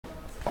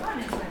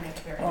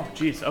Oh,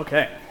 geez.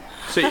 Okay.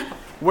 So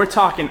we're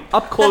talking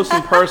up close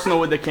and personal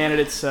with the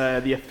candidates.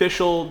 The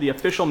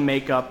official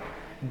makeup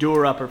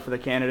doer-upper for the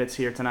candidates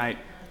here tonight.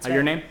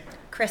 Your name?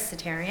 Kriss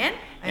Soterion.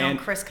 I own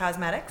Kriss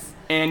Cosmetics.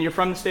 And you're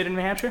from the state of New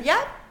Hampshire?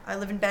 Yep. I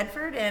live in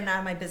Bedford, and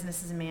my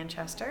business is in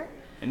Manchester.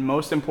 And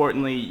most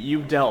importantly,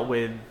 you've dealt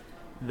with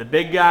the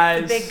big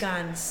guys. The big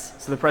guns.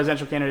 So the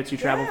presidential candidates you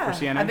traveled for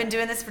CNN? I've been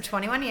doing this for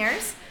 21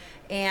 years.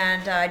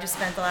 And I just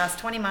spent the last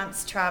 20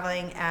 months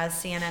traveling as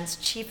CNN's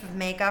chief of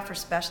makeup for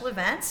special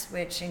events,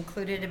 which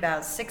included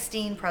about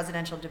 16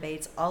 presidential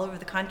debates all over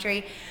the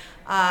country,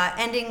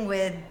 ending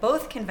with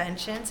both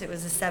conventions. It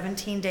was a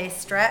 17-day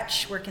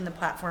stretch working the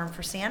platform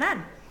for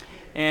CNN.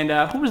 And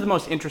who was the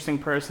most interesting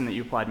person that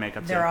you applied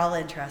makeup to? They're all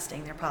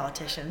interesting. They're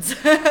politicians.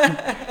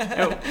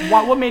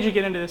 What made you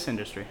get into this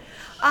industry?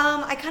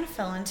 I kind of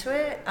fell into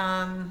it.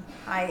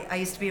 I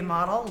used to be a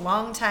model a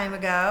long time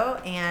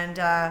ago, and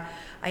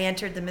I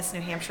entered the Miss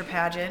New Hampshire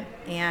pageant,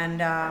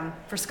 and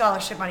for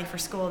scholarship money for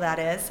school, that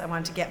is. I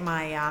wanted to get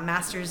my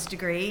master's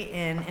degree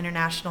in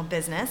international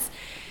business,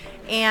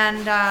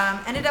 and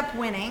ended up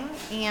winning,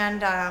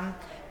 and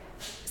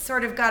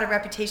sort of got a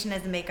reputation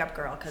as a makeup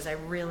girl because I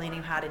really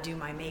knew how to do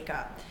my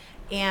makeup.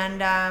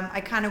 And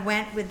I kind of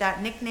went with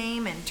that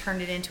nickname and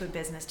turned it into a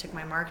business, took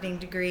my marketing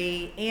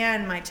degree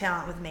and my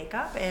talent with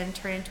makeup and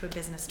turned it into a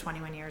business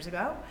 21 years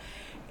ago.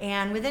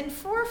 And within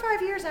 4 or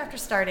 5 years after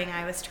starting,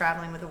 I was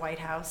traveling with the White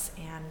House.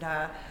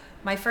 And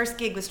my first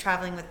gig was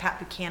traveling with Pat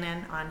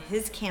Buchanan on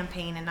his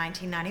campaign in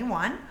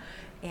 1991.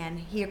 And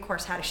he, of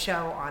course, had a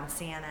show on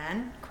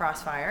CNN,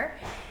 Crossfire.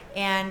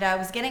 And I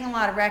was getting a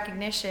lot of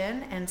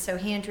recognition. And so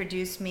he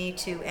introduced me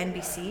to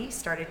NBC,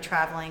 started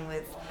traveling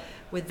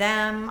with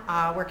them,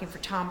 working for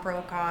Tom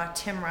Brokaw,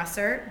 Tim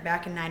Russert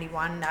back in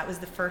 91. That was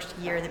the first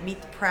year that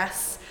Meet the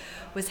Press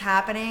was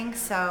happening.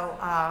 So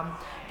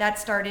that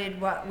started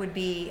what would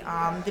be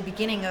the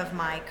beginning of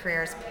my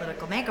career as a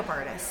political makeup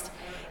artist.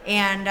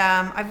 And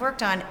I've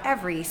worked on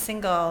every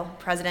single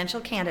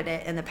presidential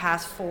candidate in the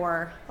past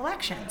 4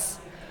 elections.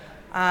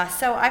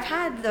 So I've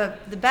had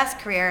the best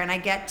career, and I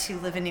get to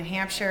live in New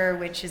Hampshire,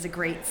 which is a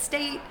great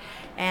state.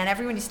 And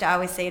everyone used to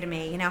always say to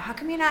me, how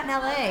come you're not in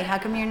LA? How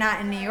come you're not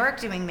in New York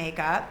doing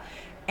makeup?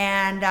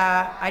 And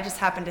I just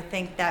happen to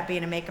think that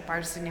being a makeup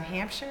artist in New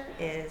Hampshire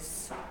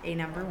is a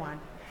number one.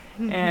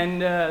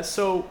 And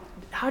so,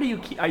 how do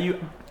you are you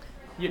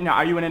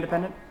an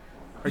independent,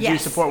 or Yes. do you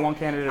support one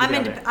candidate or the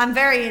other? I'm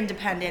very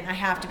independent. I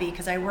have to be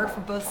because I work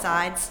for both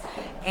sides,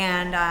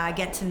 and I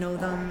get to know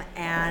them,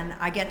 and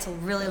I get to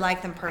really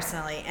like them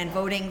personally. And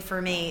voting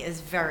for me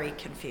is very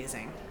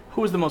confusing. Who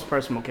was the most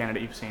personable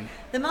candidate you've seen?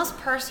 The most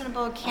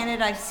personable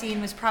candidate I've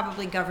seen was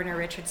probably Governor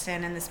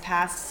Richardson in this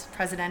past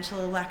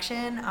presidential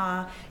election.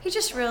 He's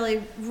just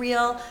really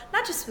real,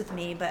 not just with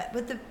me, but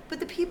with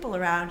the people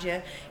around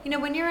you.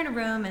 When you're in a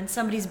room and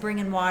somebody's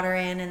bringing water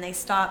in and they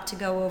stop to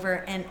go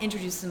over and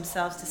introduce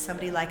themselves to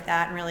somebody like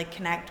that and really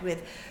connect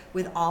with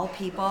all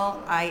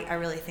people, I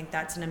really think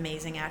that's an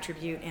amazing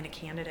attribute in a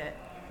candidate.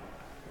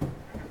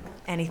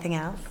 Anything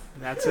else?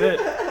 That's it.